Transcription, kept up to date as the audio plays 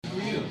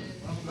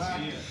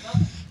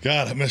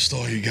God, I missed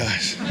all you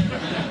guys.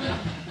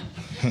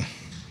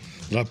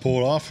 Did I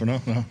pull it off or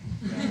no? No.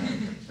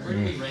 Where do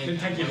we rank? Didn't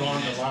take you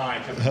long to lie.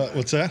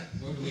 What's that?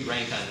 Where do we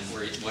rank on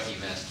what you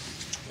missed?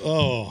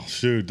 Oh,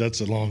 shoot,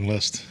 that's a long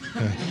list.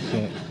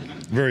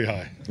 Very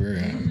high, very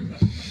high.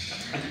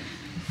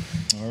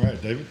 All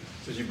right, David.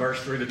 Did you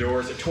burst through the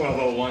doors at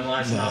 12:01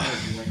 last night, or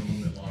did you wait a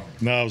little bit longer?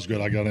 No, it was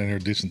good. I got in here a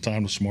decent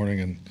time this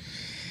morning and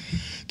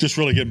just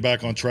really getting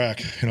back on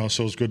track.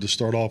 So it's good to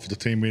start off with the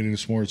team meeting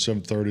this morning at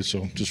 7:30.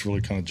 So just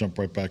really kind of jump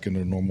right back into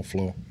the normal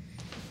flow.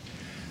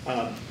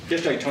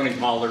 Yesterday, Tony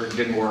Pollard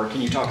didn't work. Can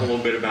you talk a little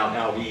bit about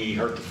how he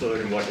hurt the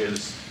foot and what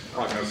his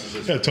prognosis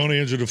is? Yeah, Tony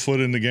injured a foot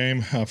in the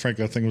game.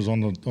 Frankly, I think it was on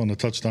the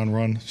touchdown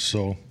run.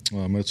 So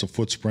it's a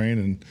foot sprain,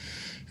 and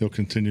he'll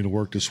continue to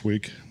work this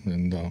week.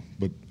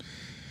 But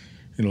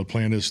the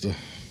plan is to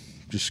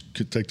just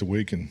take the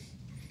week and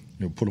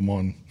put him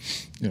on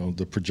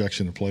the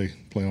projection to play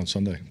on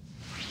Sunday.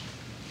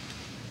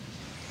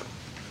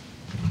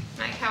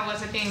 Mike, how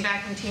was it being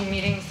back in team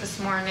meetings this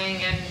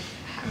morning? And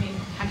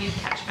how do you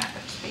catch back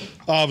up to speed?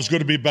 It was good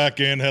to be back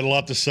in. Had a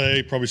lot to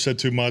say. Probably said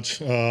too much.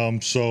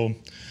 Frankly,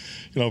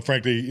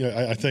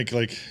 I think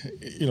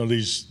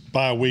these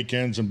bye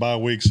weekends and bye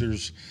weeks,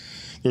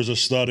 there's a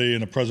study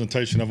and a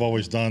presentation I've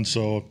always done.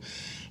 So,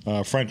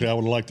 frankly, I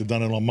would have liked to have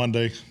done it on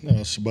Monday,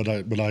 but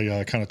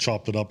I kind of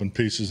chopped it up in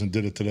pieces and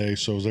did it today.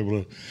 So I was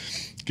able to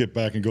get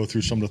back and go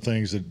through some of the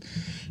things that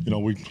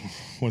we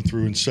went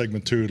through in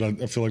segment 2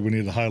 that I feel like we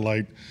need to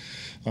highlight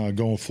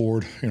going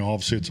forward.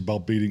 Obviously it's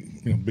about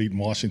beating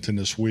Washington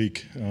this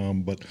week,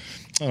 but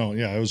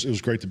it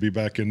was great to be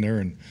back in there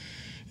and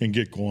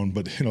get going.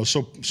 But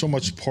so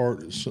much a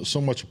part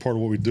of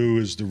what we do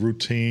is the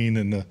routine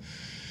and the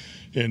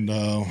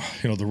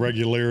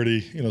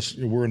regularity.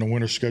 We're in a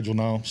winter schedule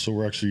now, so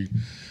we're actually,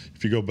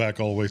 if you go back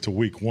all the way to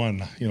week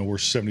 1, we're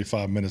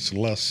 75 minutes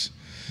less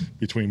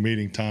between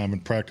meeting time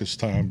and practice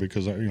time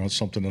because it's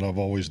something that I've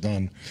always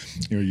done.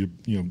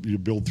 You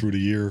build through the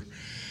year.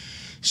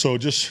 So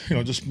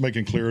just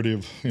making clarity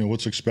of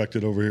what's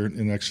expected over here in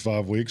the next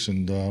 5 weeks,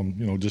 and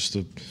just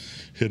to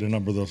hit a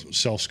number of the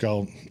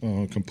self-scout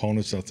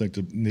components that I think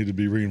that need to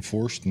be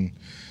reinforced, and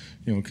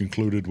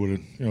concluded with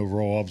an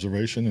overall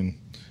observation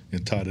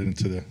and tied it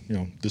into the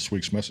this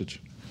week's message.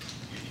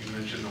 You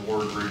mentioned the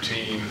word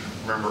routine.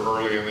 Remember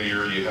early in the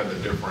year you had the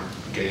different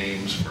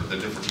games for the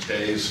different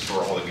days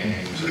for all the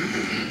games,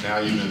 and now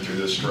you've been through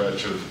this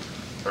stretch of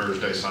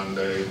Thursday,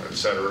 Sunday, et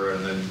cetera,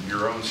 and then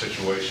your own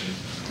situation.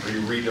 Are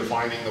you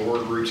redefining the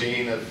word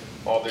routine at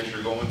all this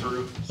you're going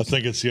through? I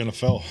think it's the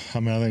NFL.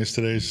 I think it's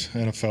today's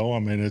NFL.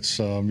 It's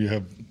you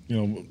have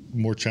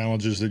more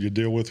challenges that you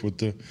deal with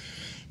the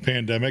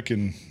pandemic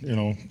and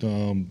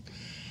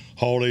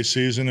holiday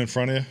season in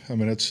front of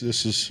you.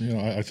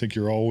 I think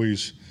you're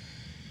always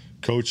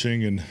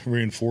coaching and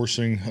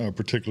reinforcing,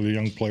 particularly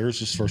young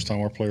players. This is the first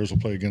time our players will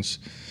play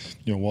against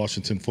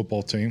Washington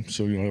football team.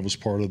 So that was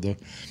part of the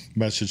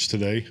message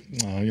today.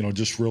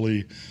 Just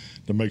really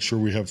to make sure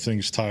we have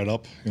things tied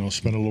up.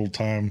 Spend a little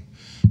time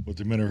with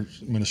the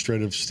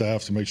administrative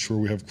staff to make sure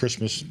we have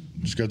Christmas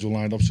schedule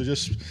lined up. So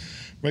just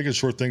making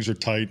sure things are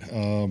tight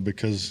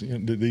because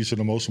these are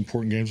the most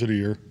important games of the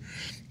year.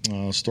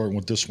 Starting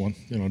with this one,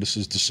 this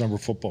is December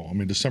football.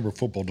 December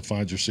football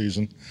defines your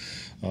season.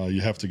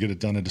 You have to get it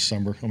done in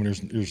December.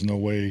 There's no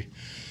way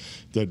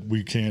that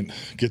we can't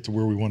get to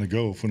where we want to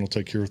go if we don't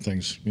take care of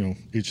things,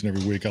 each and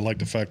every week. I like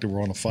the fact that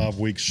we're on a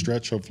 5-week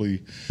stretch.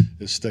 Hopefully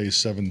it stays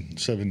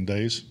seven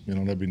days.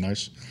 That'd be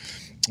nice.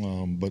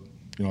 But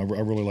I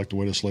really like the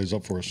way this lays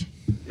up for us.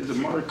 Is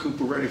Amari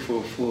Cooper ready for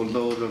a full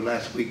load?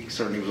 Last week,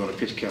 certainly was on a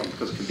pitch count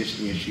because of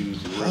conditioning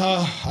issues.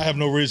 I have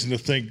no reason to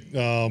think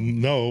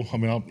no.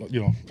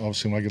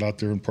 Obviously when I get out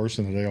there in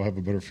person today, I'll have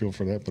a better feel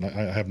for that. But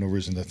I have no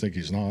reason to think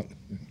he's not.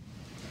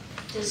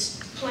 Does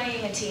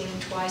playing a team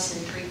twice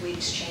in 3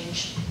 weeks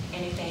change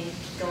anything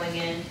going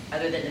in,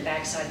 other than the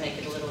backside make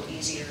it a little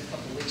easier a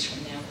couple of weeks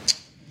from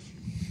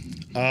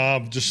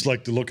now? Just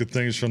like to look at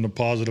things from the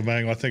positive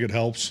angle. I think it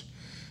helps,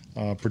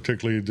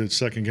 particularly the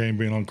second game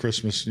being on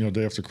Christmas,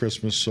 day after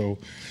Christmas. So,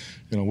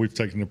 we've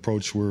taken an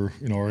approach where,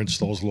 our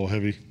install's a little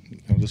heavy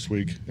this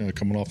week.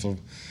 Coming off of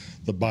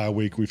the bye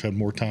week, we've had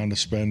more time to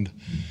spend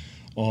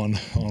on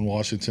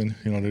Washington.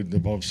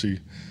 They've obviously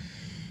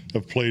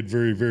have played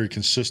very, very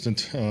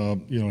consistent,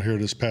 here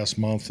this past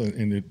month,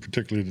 and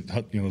particularly,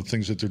 the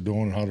things that they're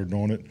doing and how they're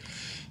doing it.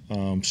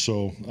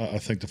 So I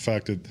think the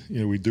fact that,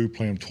 we do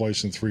play them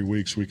twice in 3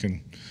 weeks, we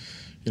can,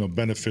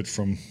 benefit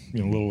from, a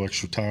little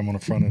extra time on the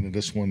front end of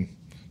this one.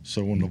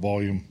 So when the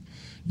volume,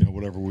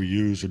 whatever we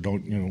use or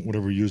don't,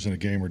 whatever we use in a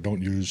game or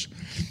don't use,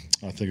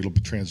 I think it'll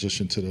be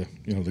transition to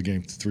the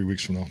game 3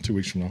 weeks from now, 2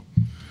 weeks from now.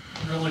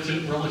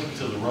 Relative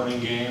to the running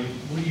game,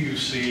 what do you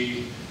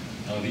see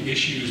the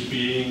issues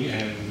being,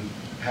 and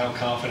how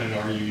confident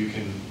are you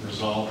can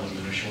resolve them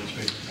in a short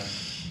space of time?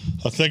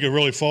 I think it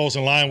really falls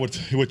in line with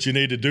what you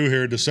need to do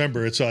here in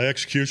December. It's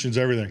execution's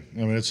everything.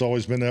 It's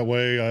always been that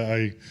way.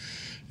 I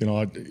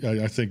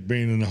think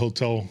being in the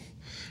hotel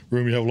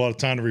room, you have a lot of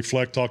time to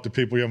reflect, talk to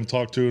people you haven't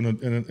talked to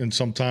in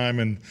some time,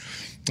 and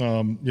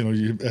you know,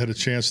 you had a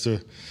chance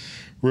to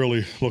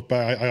really look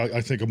back. I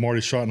think of Marty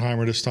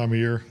Schottenheimer this time of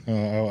year.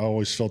 I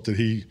always felt that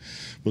he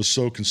was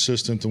so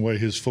consistent the way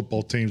his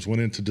football teams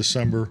went into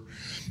December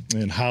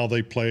and how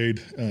they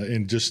played,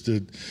 and just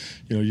the,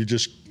 you know, you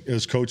just,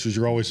 as coaches,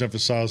 you're always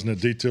emphasizing the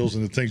details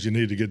and the things you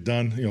need to get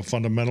done, you know,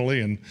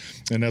 fundamentally, and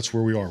that's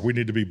where we are. We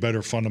need to be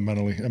better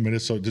fundamentally. I mean,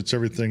 it's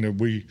everything that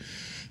we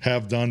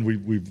have done.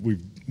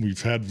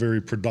 We've had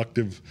very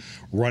productive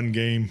run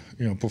game,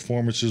 you know,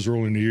 performances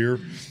early in the year.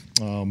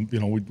 You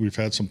know, we've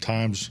had some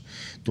times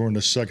during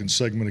the second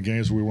segment of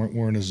games we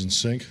weren't as in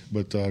sync,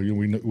 but you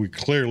know, we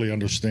clearly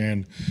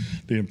understand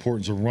the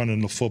importance of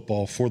running the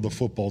football for the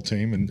football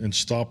team and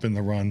stopping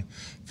the run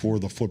for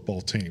the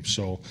football team.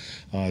 So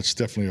it's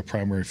definitely a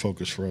primary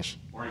focus for us.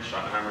 Marty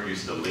Schottenheimer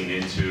used to lean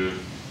into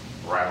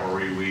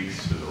rivalry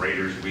weeks, to the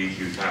Raiders week.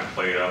 You kind of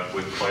played up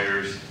with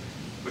players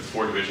with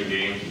 4 division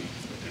games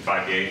and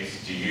 5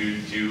 games. Do you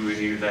do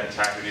any of that,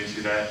 tap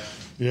into that?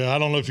 Yeah, I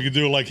don't know if you could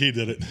do it like he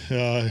did it.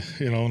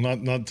 You know,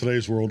 not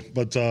today's world,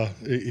 but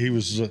he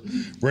was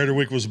Raider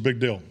Week was a big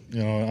deal.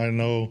 You know, I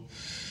know.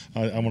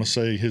 I want to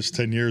say his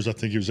 10 years. I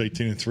think he was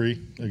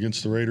 18-3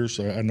 against the Raiders.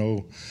 I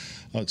know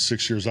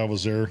 6 years I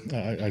was there.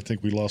 I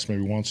think we lost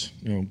maybe once,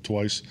 you know,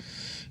 twice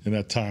in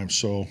that time.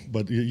 So,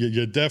 but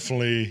you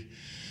definitely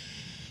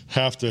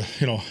have to,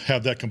 you know,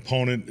 have that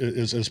component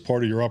as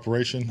part of your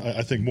operation.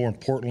 I think more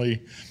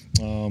importantly.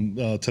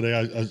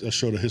 Today I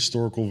showed a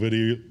historical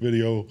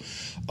video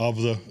of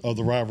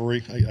the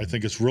rivalry. I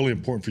think it's really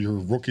important for your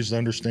rookies to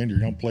understand, your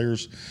young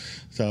players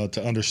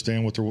to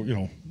understand what they're, you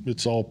know,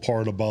 it's all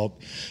part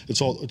about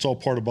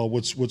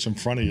what's in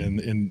front of you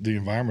and the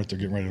environment they're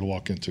getting ready to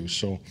walk into.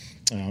 So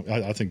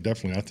I think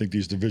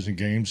these division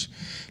games,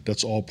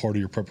 that's all part of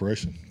your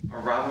preparation.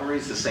 Are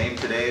rivalries the same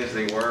today as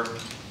they were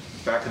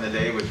back in the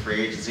day with free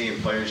agency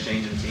and players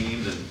changing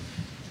teams and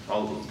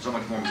so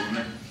much more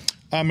movement?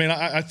 I mean,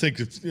 I think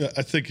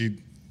he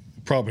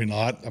probably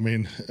not. I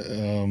mean,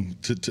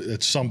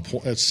 at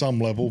some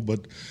level,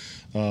 but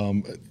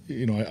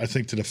you know, I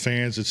think to the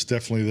fans, it's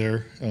definitely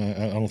there.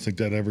 I don't think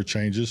that ever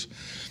changes.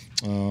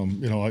 You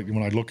know,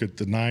 when I look at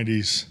the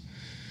 '90s,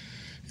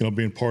 you know,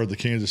 being part of the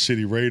Kansas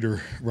City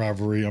Raider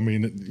rivalry, I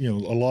mean, you know,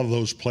 a lot of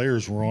those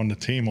players were on the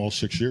team all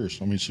 6 years.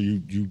 I mean, so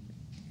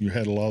you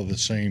had a lot of the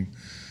same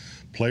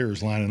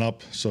players lining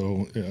up,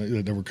 so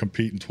they were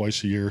competing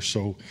twice a year.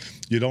 So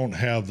you don't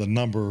have the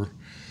number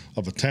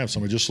of attempts. I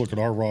mean, just look at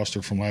our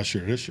roster from last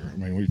year to this year. I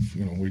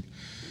mean,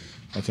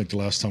 I think the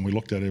last time we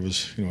looked at it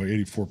was, you know,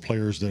 84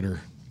 players that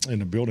are in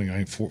the building.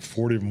 I think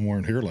 40 of them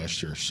weren't here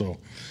last year. So,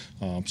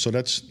 so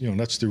that's, you know,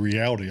 that's the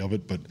reality of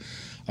it. But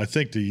I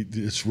think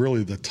it's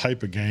really the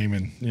type of game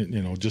and,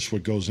 you know, just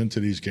what goes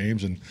into these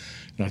games. And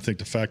I think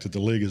the fact that the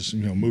league has,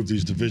 you know, moved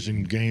these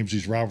division games,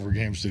 these rivalry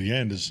games to the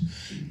end is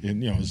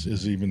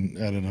even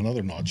added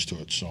another notch to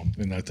it. So,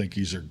 and I think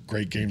these are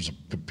great games to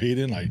compete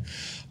in.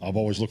 I've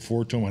always looked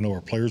forward to them. I know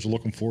our players are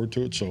looking forward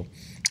to it. So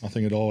I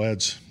think it all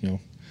adds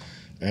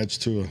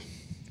to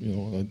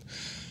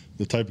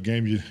the type of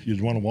game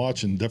you'd want to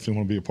watch and definitely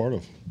want to be a part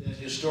of. The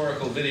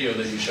historical video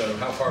that you showed,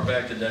 how far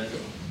back did that go?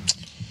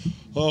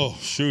 Oh,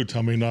 shoot.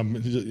 I mean,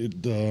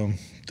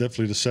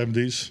 definitely the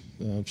 70s.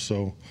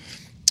 So,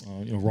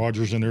 you know,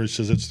 Rogers in there, he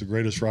says it's the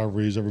greatest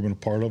rivalry he's ever been a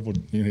part of. You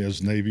know, he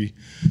has Navy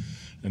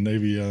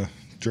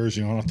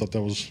jersey on. I thought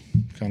that was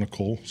kind of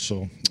cool.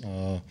 So,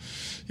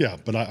 yeah,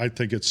 but I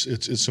think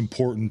it's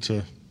important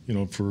to, you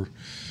know, for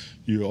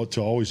you to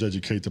always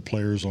educate the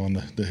players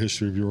on the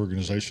history of your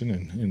organization.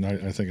 And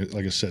I think,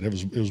 like I said, it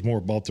was more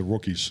about the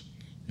rookies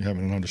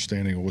having an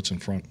understanding of what's in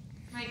front.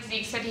 Mike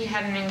Zeke said he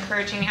had an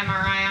encouraging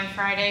MRI on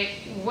Friday.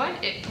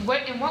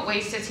 In what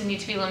ways does he need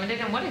to be limited,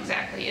 and what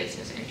exactly is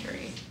his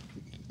injury?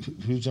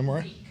 Who's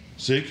MRI?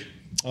 Zeke.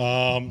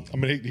 I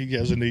mean, he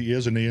has a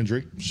knee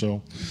injury,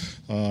 so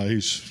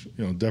he's,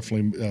 you know,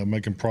 definitely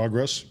making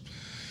progress.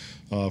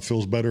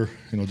 Feels better,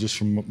 you know, just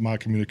from my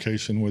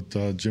communication with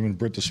Jim and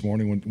Britt this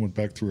morning. Went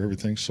back through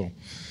everything, so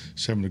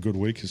he's having a good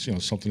week. It's, you know,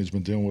 something he's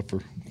been dealing with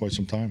for quite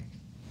some time.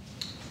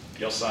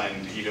 Y'all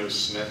signed Ito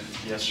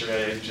Smith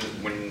yesterday.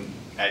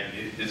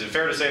 Is it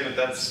fair to say that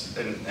that's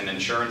an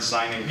insurance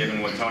signing,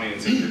 given what Tony and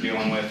Zeke are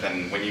dealing with?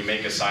 And when you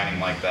make a signing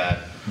like that,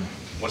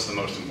 what's the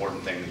most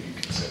important thing that you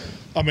consider?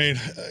 I mean,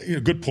 you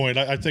know, good point.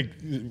 I think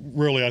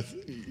really,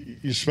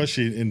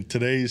 especially in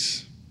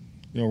today's,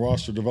 you know,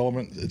 roster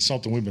development, it's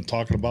something we've been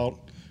talking about.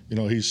 You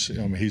know,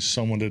 he's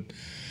someone that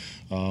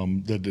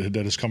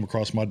that has come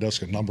across my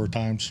desk a number of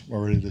times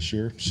already this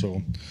year.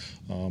 So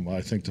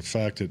I think the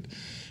fact that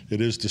it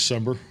is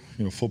December,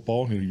 you know,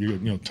 football, you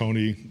know,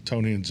 Tony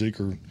and Zeke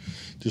are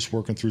just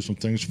working through some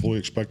things. Fully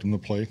expect them to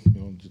play, you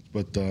know,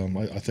 but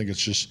I think it's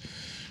just,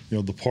 you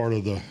know, the part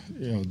of the,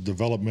 you know,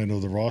 development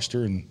of the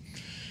roster and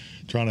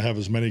trying to have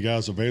as many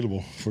guys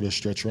available for this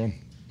stretch run.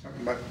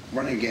 Talking about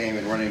running game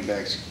and running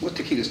backs, what's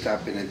the key to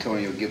stopping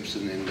Antonio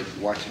Gibson and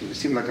Washington? It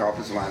seems like the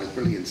offensive line is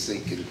really in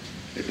sync and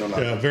they're doing a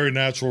lot. Yeah, very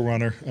natural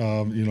runner.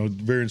 You know,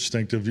 very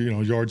instinctive. You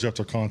know, yards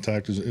after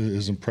contact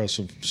is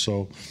impressive.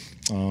 So,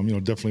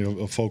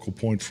 definitely a focal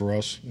point for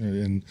us.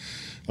 And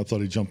I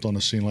thought he jumped on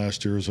the scene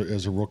last year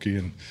as a rookie,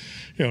 and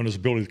and his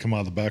ability to come out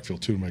of the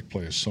backfield too to make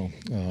plays. So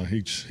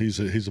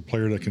he's a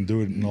player that can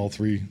do it in all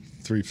three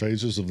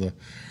phases of the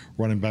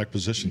running back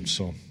position.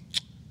 So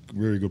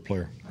very good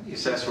player. How do you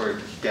assess where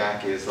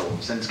Dak is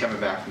since coming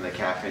back from the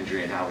calf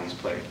injury and how he's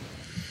played?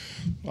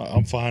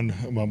 I'm fine.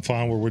 I'm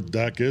fine where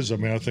Dak is. I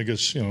mean, I think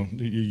it's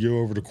you go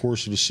over the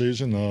course of the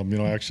season.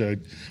 Actually,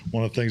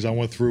 one of the things I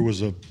went through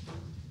was a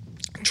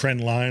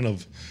trend line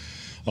of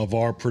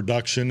our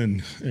production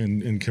and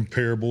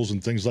comparables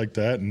and things like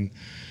that. And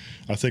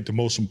I think the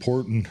most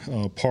important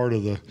part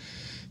of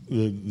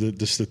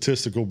the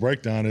statistical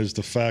breakdown is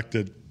the fact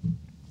that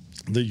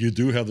you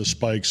do have the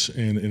spikes,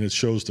 and it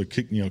shows the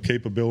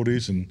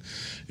capabilities and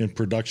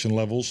production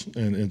levels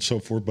and so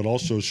forth, but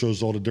also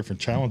shows all the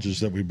different challenges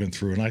that we've been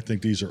through. And I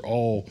think these are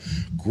all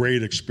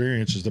great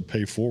experiences that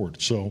pay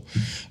forward. So,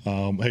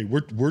 hey,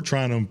 we're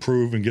trying to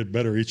improve and get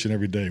better each and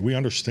every day. We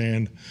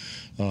understand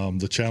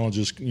the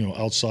challenges,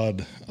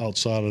 outside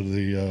of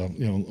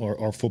the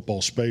our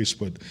football space,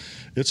 but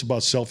it's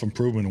about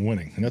self-improvement and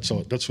winning, and that's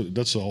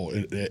all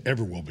it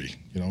ever will be.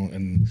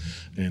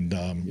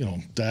 And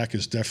Dak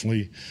is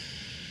definitely.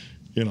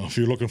 If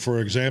you're looking for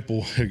an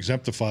example,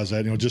 exemplifies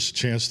that. Just a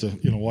chance to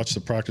watch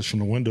the practice from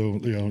the window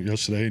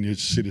yesterday, and you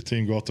see the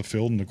team go off the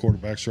field, and the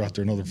quarterbacks are out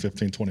there another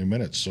 15, 20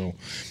 minutes. So,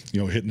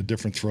 hitting the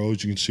different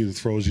throws, you can see the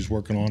throws he's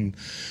working on,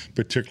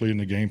 particularly in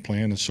the game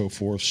plan and so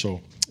forth. So,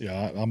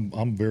 yeah,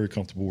 I'm very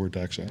comfortable where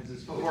Dak's at. Has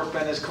his footwork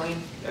been as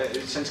clean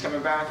since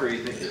coming back, or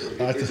you think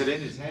is it in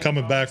his head?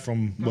 Coming back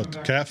from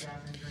calf?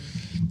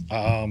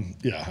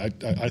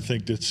 I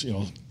think it's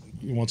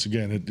once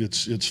again,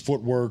 it's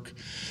footwork,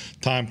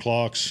 time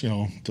clocks,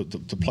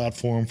 the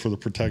platform for the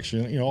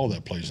protection, all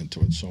that plays into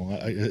it. So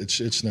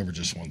it's never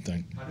just one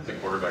thing. How does the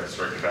quarterback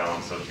strike a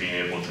balance of being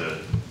able to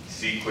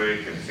see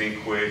quick and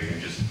think quick and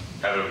just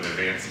have an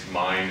advanced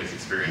mind as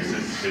experienced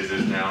as his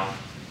is now,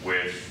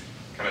 with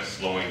kind of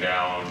slowing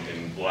down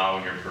and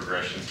allowing your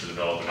progressions to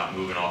develop and not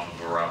moving off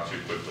of a route too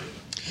quickly?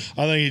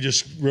 I think you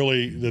just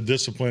really, the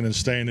discipline and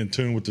staying in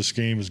tune with the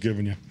scheme is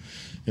giving you.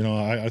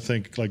 I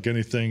think like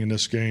anything in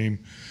this game,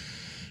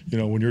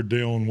 when you're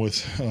dealing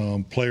with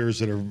players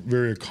that are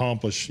very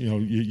accomplished,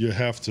 you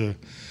have to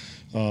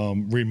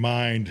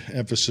remind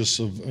emphasis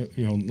of,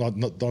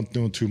 not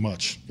doing too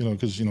much,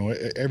 because,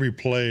 every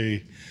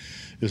play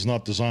is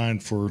not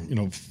designed for,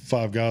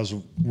 5 guys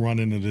run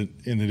into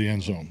the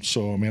end zone.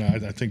 So, I mean,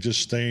 I think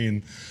just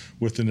staying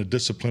within the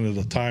discipline of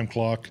the time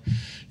clock,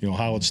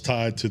 how it's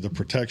tied to the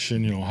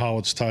protection, how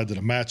it's tied to the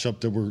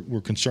matchup that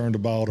we're concerned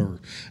about or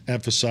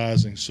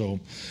emphasizing. So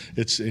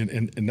it's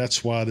and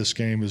that's why this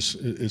game is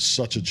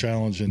such a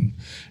challenge in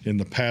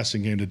the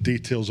passing game. The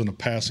details in the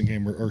passing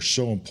game are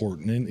so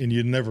important, and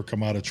you never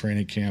come out of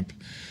training camp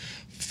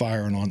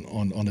firing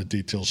on the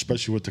details,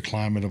 especially with the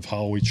climate of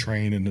how we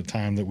train and the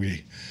time that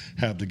we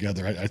have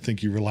together. I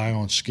think you rely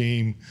on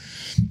scheme,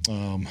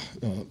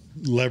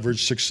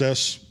 leverage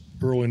success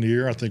early in the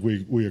year. I think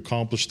we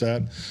accomplished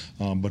that,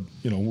 but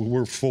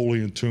we're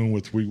fully in tune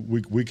with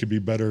we could be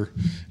better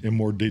in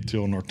more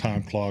detail in our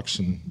time clocks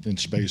and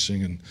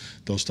spacing and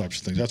those types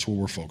of things. That's what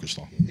we're focused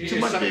on.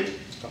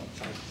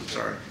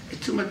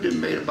 Too much been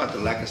made about the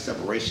lack of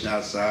separation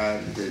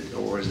outside,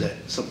 or is that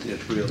something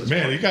that's real?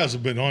 Man, you guys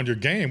have been on your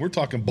game. We're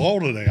talking ball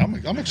today.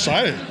 I'm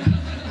excited.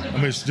 I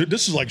mean,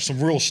 this is like some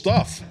real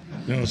stuff.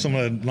 Some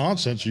of that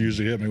nonsense you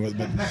usually hit me with,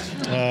 but.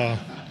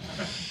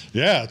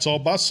 Yeah, it's all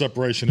about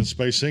separation and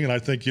spacing, and I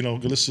think,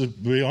 let's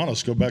be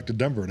honest, go back to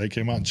Denver. They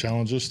came out and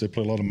challenged us. They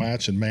played a lot of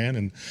match and man,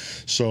 and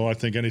so I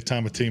think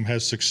anytime a team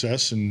has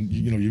success and,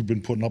 you've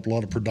been putting up a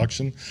lot of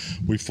production,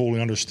 we fully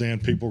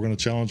understand people are going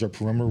to challenge our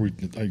perimeter.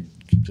 I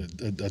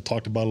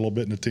talked about it a little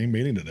bit in the team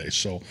meeting today.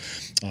 So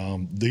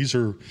these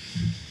are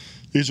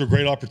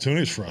great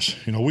opportunities for us.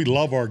 We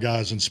love our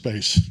guys in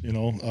space,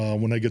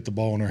 when they get the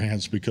ball in their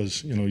hands,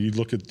 because, you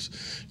look at,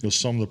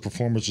 some of the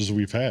performances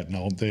we've had.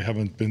 Now, they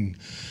haven't been,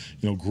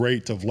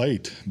 great of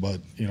late,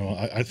 but,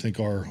 I think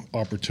our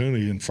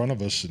opportunity in front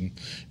of us, and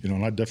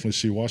I definitely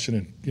see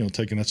Washington,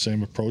 taking that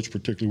same approach,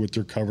 particularly with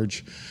their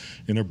coverage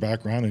in their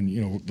background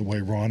and, the way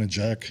Ron and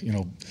Jack,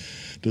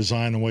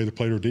 design the way to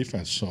play their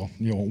defense. So,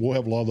 we'll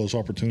have a lot of those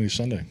opportunities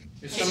Sunday.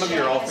 Is some of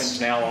your offense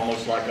now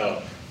almost like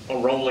a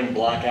rolling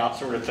blackout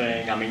sort of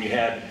thing? I mean, you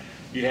had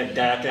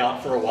Dak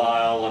out for a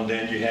while, and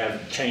then you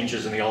have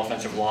changes in the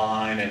offensive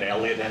line, and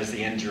Elliott has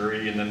the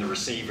injury, and then the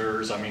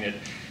receivers. I mean, it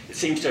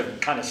seems to have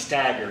kind of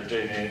staggered,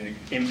 and it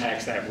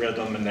impacts that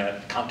rhythm and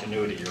that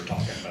continuity you're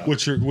talking about.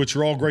 Which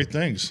are all great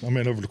things. I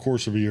mean, over the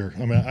course of a year.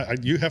 I mean,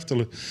 you have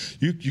to.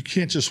 You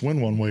can't just win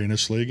one way in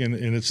this league, and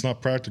it's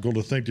not practical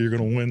to think that you're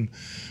going to win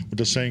with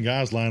the same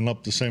guys lining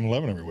up the same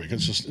 11 every week.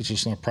 It's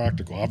just not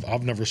practical.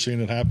 I've never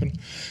seen it happen.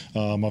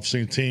 I've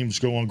seen teams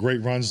go on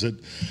great runs that,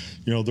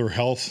 their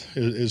health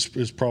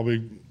is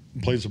probably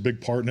plays a big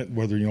part in it,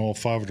 whether all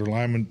 5 of their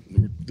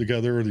linemen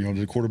together or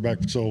the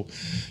quarterback. So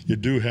you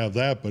do have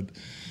that, but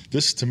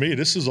this, to me,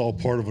 this is all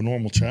part of a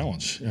normal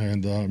challenge,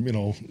 and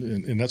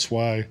and that's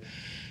why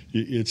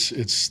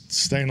it's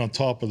staying on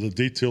top of the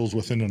details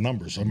within the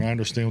numbers. I mean, I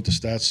understand what the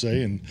stats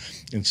say, and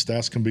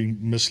stats can be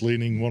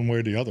misleading one way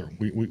or the other.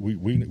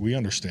 We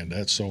understand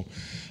that. So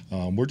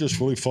we're just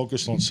really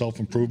focused on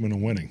self-improvement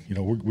and winning. You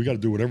know, we got to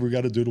do whatever we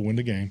got to do to win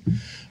the game.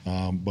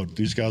 But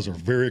these guys are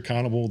very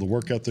accountable. The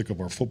work ethic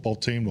of our football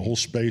team, the whole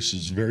space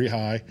is very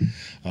high.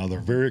 They're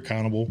very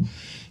accountable.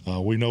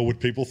 We know what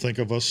people think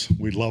of us.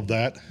 We love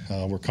that.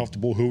 We're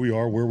comfortable who we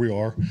are, where we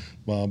are.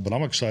 But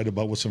I'm excited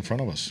about what's in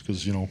front of us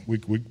because, you know, we're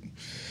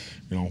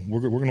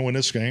going to win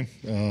this game.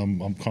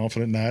 I'm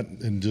confident in that,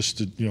 and just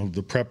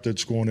the prep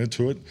that's going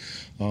into it.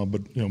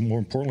 But more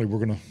importantly,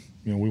 we're going to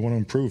we want to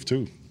improve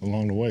too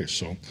along the way.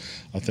 So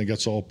I think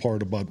that's all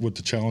part about what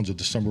the challenge of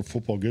December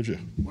football gives you.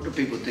 What do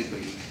people think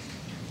of you?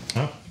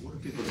 Huh?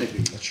 What do people think of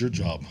you? That's your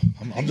job.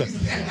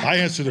 I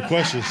answer the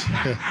questions.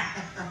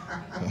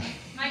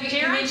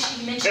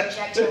 You mentioned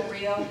Jack Del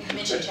Rio. You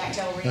mentioned Jack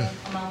Del Rio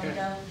a moment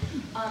ago.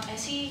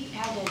 Has he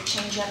had to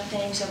change up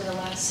things over the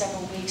last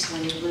several weeks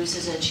when he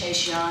loses a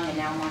Chase Young and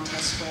now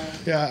Montez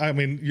Sweat? Yeah, I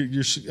mean,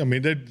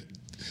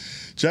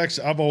 Jack's.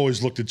 I've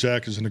always looked at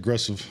Jack as an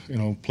aggressive,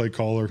 play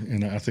caller,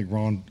 and I think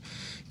Ron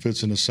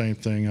fits in the same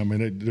thing. I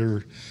mean,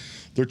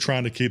 they're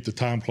trying to keep the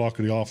time clock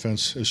of the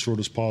offense as short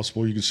as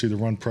possible. You can see the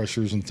run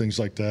pressures and things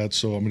like that.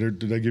 So I mean,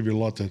 they give you a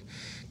lot to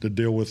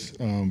deal with,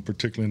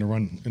 particularly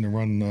in the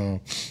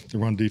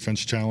run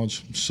defense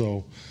challenge.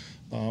 So,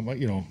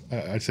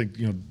 I think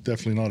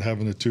definitely not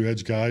having the two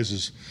edge guys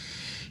is,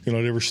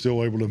 they were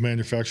still able to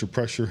manufacture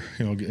pressure,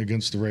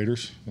 against the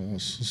Raiders.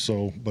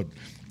 But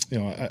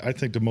I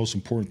think the most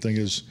important thing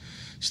is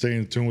staying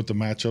in tune with the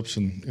matchups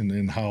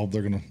and how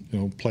they're going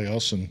to play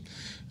us, and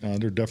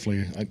they're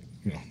definitely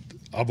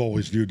I've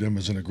always viewed them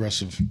as an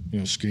aggressive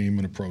scheme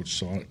and approach.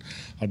 So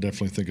I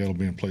definitely think that'll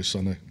be in place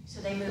Sunday.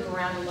 So they move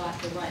around a lot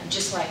for run,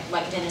 just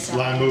like Dennis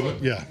Allen. Line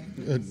movement, yeah.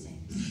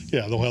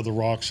 Yeah, they'll have the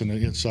rocks and the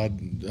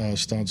inside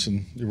stunts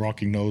and the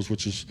rocking nose,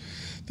 which is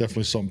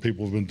definitely something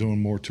people have been doing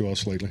more to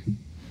us lately.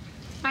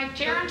 Mike,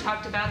 Jaron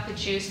talked about the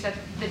juice that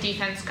the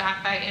defense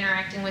got by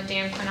interacting with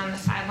Dan Quinn on the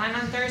sideline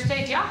on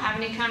Thursday. Do y'all have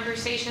any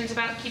conversations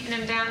about keeping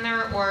him down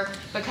there, or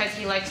because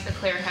he likes the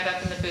clear head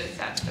up in the booth,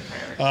 that's the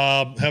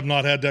priority? Have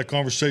not had that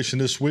conversation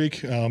this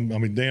week. I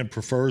mean, Dan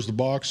prefers the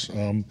box.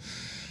 I've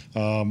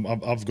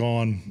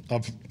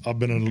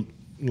been in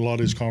a lot of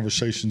these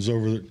conversations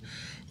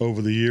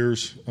over the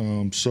years.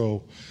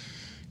 So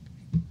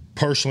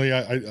personally,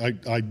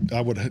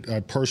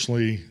 I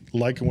personally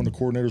like it when the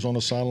coordinator's on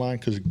the sideline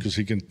because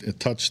he can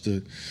touch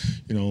the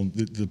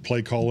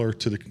play caller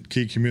to the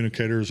key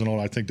communicators and all.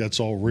 I think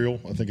that's all real.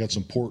 I think that's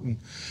important.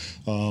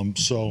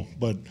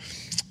 But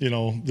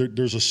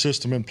there's a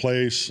system in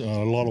place. A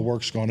lot of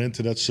work's gone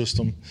into that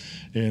system,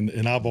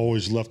 and I've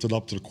always left it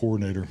up to the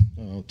coordinator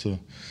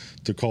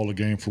to call the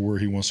game for where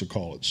he wants to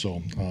call it.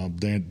 So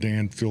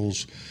Dan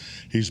feels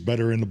he's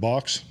better in the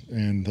box,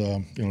 and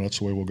that's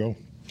the way we'll go.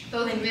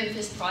 Both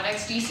Memphis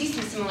products, do you see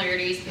some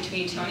similarities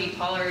between Tony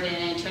Pollard and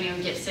Antonio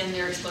Gibson,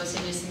 their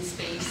explosiveness in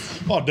space?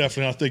 Oh,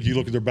 definitely. I think you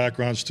look at their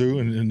backgrounds too,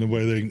 and the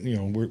way they,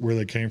 where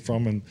they came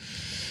from, and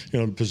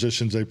the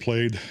positions they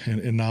played,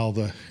 and now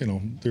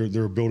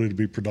their ability to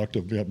be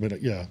productive. Yeah,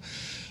 but yeah,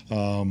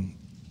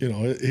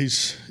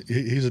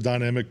 he's a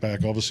dynamic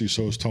back. Obviously,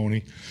 so is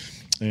Tony,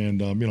 and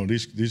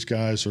these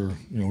guys are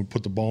we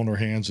put the ball in their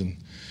hands, and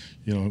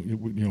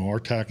our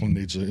tackling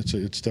needs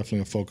it's definitely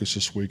a focus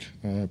this week,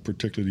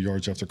 particularly the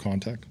yards after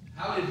contact.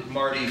 How did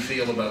Marty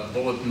feel about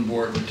bulletin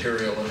board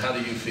material, and how do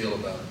you feel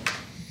about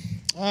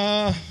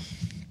it?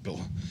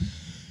 Bill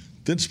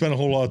didn't spend a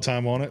whole lot of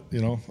time on it.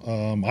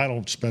 I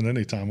don't spend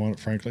any time on it,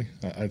 frankly.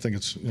 I think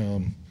it's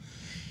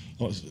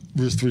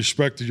with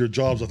respect to your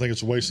jobs, I think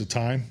it's a waste of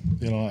time.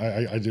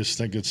 I just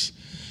think it's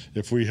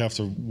if we have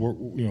to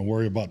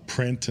worry about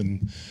print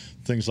and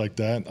things like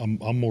that.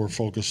 I'm more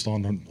focused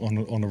on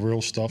the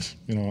real stuff.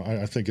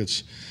 I think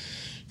it's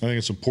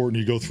important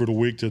you go through the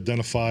week to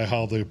identify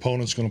how the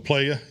opponent's going to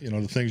play you.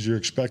 The things you're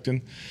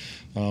expecting.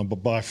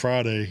 But by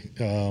Friday,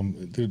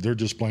 they're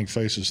just blank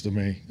faces to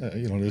me.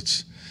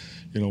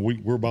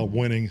 We're about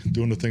winning,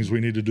 doing the things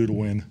we need to do to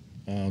win.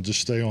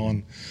 Just stay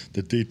on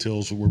the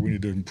details of where we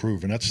need to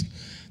improve, and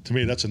to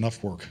me that's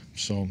enough work.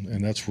 So,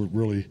 and that's what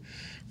really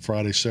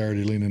Friday,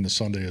 Saturday, leaning into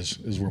Sunday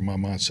is where my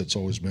mindset's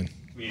always been.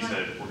 You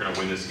said we're going to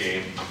win this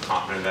game. I'm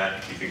confident of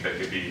that. Do you think that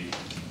could be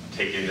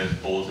taken as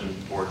bulletin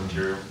board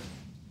material?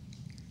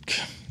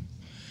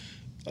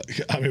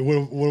 I mean,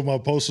 what am I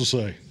supposed to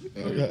say?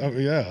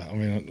 Yeah,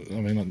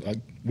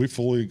 I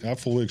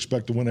fully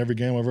expect to win every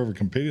game I've ever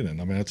competed in.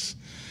 I mean, that's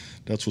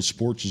what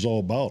sports is all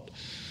about.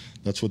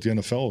 That's what the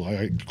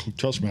NFL.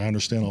 Trust me, I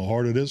understand how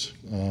hard it is.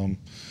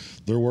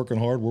 They're working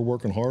hard. We're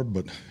working hard.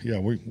 But yeah,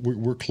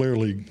 we're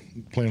clearly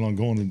planning on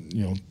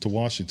going to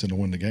Washington to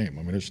win the game.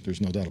 I mean,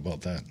 there's no doubt about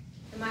that.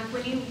 Mike,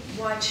 when you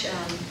watch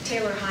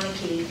Taylor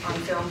Heineke on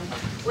film,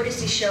 what does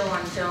he show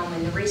on film?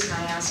 And the reason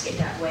I ask it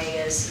that way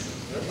is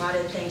a lot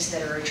of things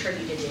that are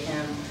attributed to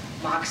him,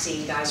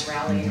 moxie, guys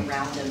rallying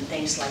around him,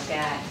 things like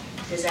that.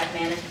 Does that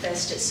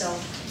manifest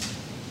itself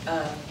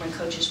when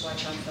coaches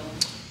watch on film?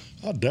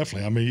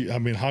 Definitely. I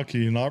mean, how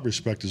can you not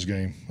respect his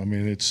game? I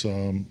mean, it's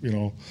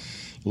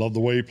love the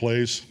way he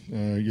plays.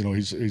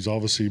 He's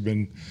obviously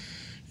been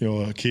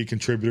a key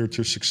contributor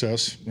to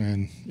success,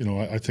 and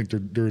I think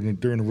they're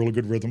in a really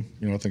good rhythm.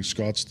 I think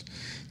Scott's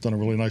done a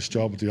really nice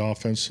job with the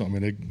offense. I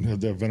mean,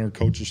 they have veteran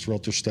coaches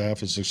throughout their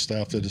staff. It's a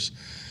staff that has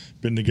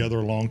been together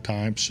a long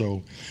time,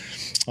 so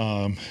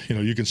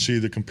you can see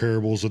the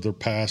comparables of their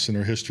past and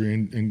their history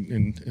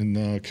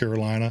in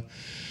Carolina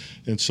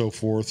and so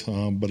forth.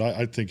 But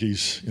I think he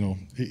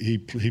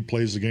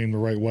plays the game the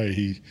right way.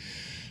 He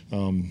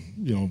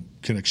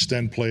can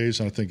extend plays,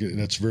 and I think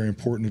that's very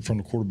important from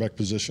the quarterback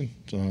position.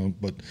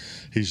 But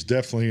he's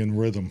definitely in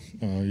rhythm.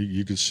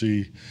 You can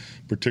see,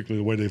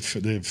 particularly the way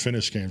they've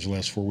finished games the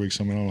last 4 weeks.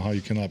 I mean, I don't know how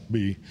you cannot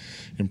be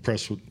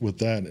impressed with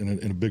that,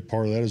 and a big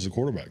part of that is the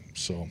quarterback.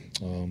 So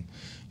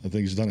I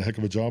think he's done a heck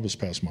of a job this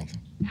past month.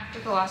 After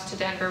the loss to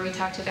Denver, we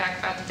talked to Dak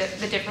about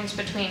the difference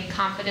between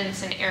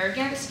confidence and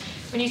arrogance.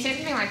 When you say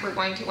something like "we're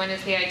going to win,"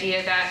 is the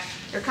idea that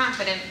you're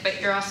confident, but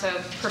you're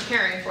also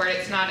preparing for it.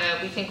 It's not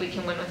we think we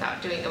can win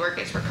without doing the work.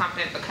 It's we're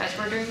confident because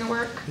we're doing the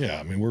work. Yeah,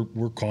 I mean,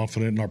 we're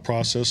confident in our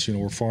process.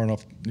 We're far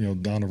enough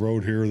down the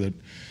road here that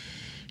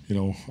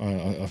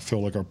I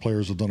feel like our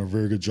players have done a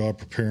very good job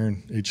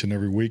preparing each and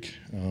every week.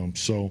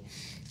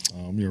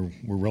 We're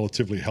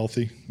relatively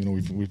healthy.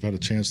 We've had a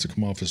chance to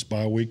come off this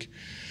bye week.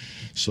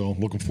 So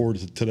looking forward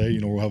to today.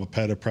 We'll have a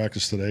padded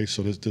practice today.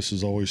 So this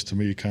is always, to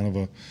me, kind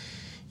of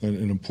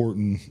an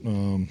important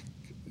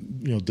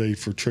day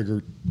for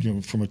trigger.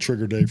 From a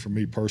trigger day for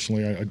me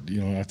personally.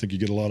 I think you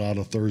get a lot out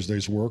of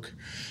Thursday's work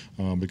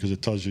because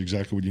it tells you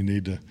exactly what you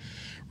need to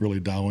really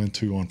dial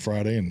into on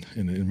Friday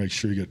and make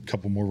sure you get a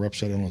couple more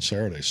reps at it on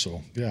Saturday.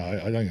 So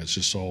yeah, I think it's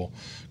just all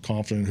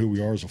confident in who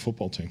we are as a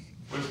football team.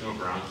 What's Noah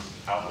Brown's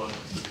outlook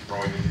with the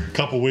growing injury?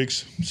 Couple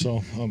weeks.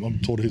 So I'm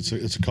told it's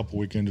a couple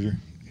week injury.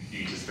 Do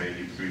you anticipate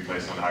he could be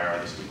placed on IR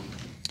this week?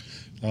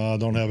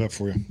 Don't have that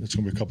for you. It's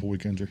going to be a couple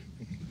week injury.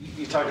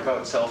 You talked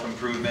about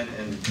self-improvement,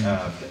 and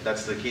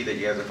that's the key that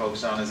you guys are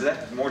focused on. Is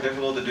that more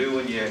difficult to do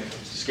when you're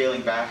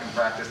scaling back in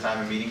practice time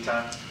and meeting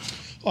time?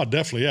 Oh,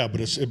 definitely, yeah.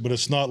 But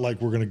it's not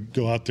like we're going to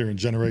go out there and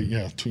generate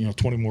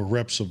 20 more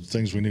reps of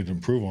things we need to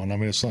improve on. I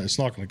mean, it's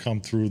not going to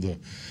come through the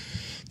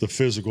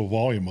physical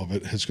volume of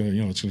it. It's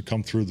going to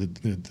come through the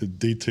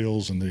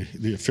details and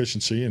the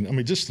efficiency, and I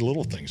mean just the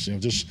little things.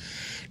 Just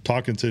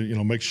talking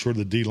to make sure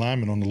the D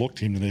linemen on the look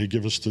team today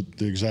give us the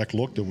exact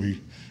look that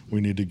we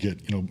need to get.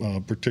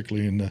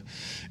 Particularly in the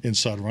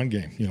inside run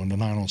game. In the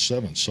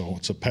 9-on-7. So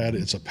it's a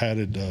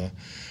padded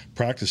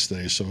practice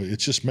day. So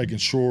it's just making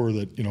sure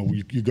that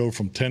you go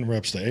from 10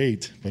 reps to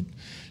 8, but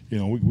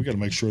we got to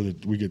make sure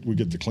that we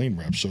get the clean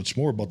reps. So it's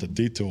more about the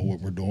detail of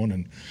what we're doing,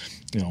 and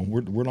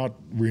we're not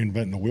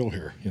reinventing the wheel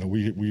here.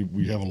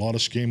 We have a lot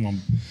of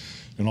scheme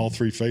in all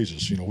three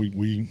phases.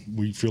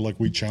 We feel like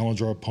we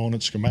challenge our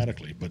opponents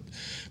schematically, but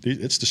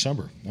it's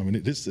December. I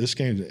mean, this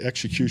game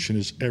execution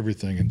is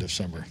everything in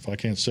December. If I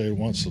can't say it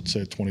once, let's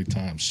say it 20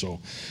 times. So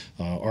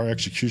our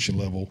execution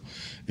level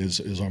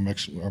is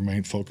our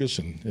main focus,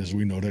 and as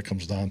we know, that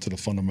comes down to the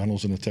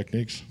fundamentals and the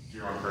techniques.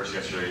 Jaron Kearse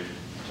yesterday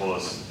told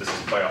us this is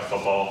playoff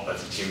football.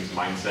 That's the team's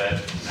mindset.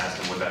 And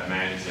asked him what that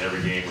meant. He said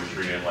every game we're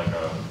treating it like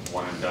a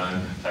one and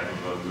done type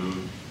of a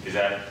move. Is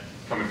that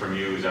coming from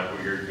you? Is that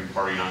what you're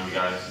imparting on you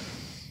guys?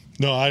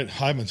 No, I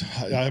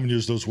haven't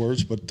used those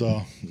words, but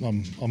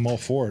I'm all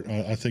for it.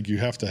 I think you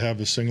have to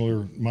have a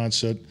singular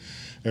mindset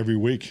every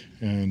week,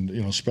 and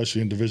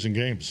especially in division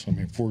games. I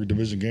mean, 4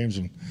 division games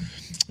in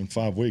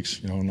 5 weeks.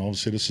 And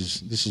obviously this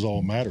is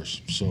all that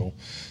matters. So,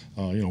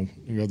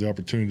 we have the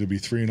opportunity to be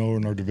 3-0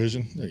 in our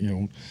division.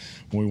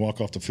 When we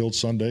walk off the field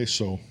Sunday.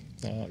 So,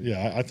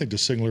 I think the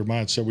singular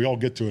mindset. We all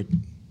get to it,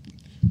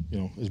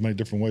 as many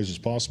different ways as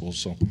possible.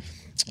 So,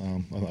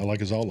 I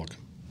like his outlook.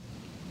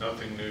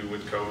 Nothing new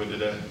with COVID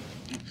today?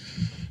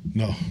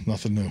 No,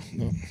 nothing new.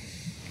 No.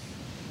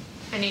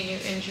 Any new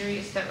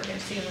injuries that we're going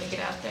to see when we get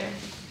out there?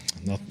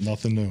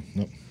 Nothing new.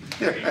 No.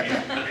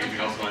 Anything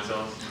else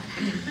myself?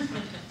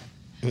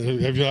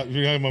 Have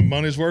you had my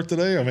money's worth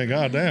today? I mean,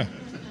 goddamn.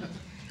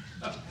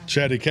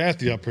 Chatty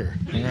Cathy up here.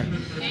 All right.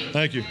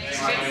 Thank you.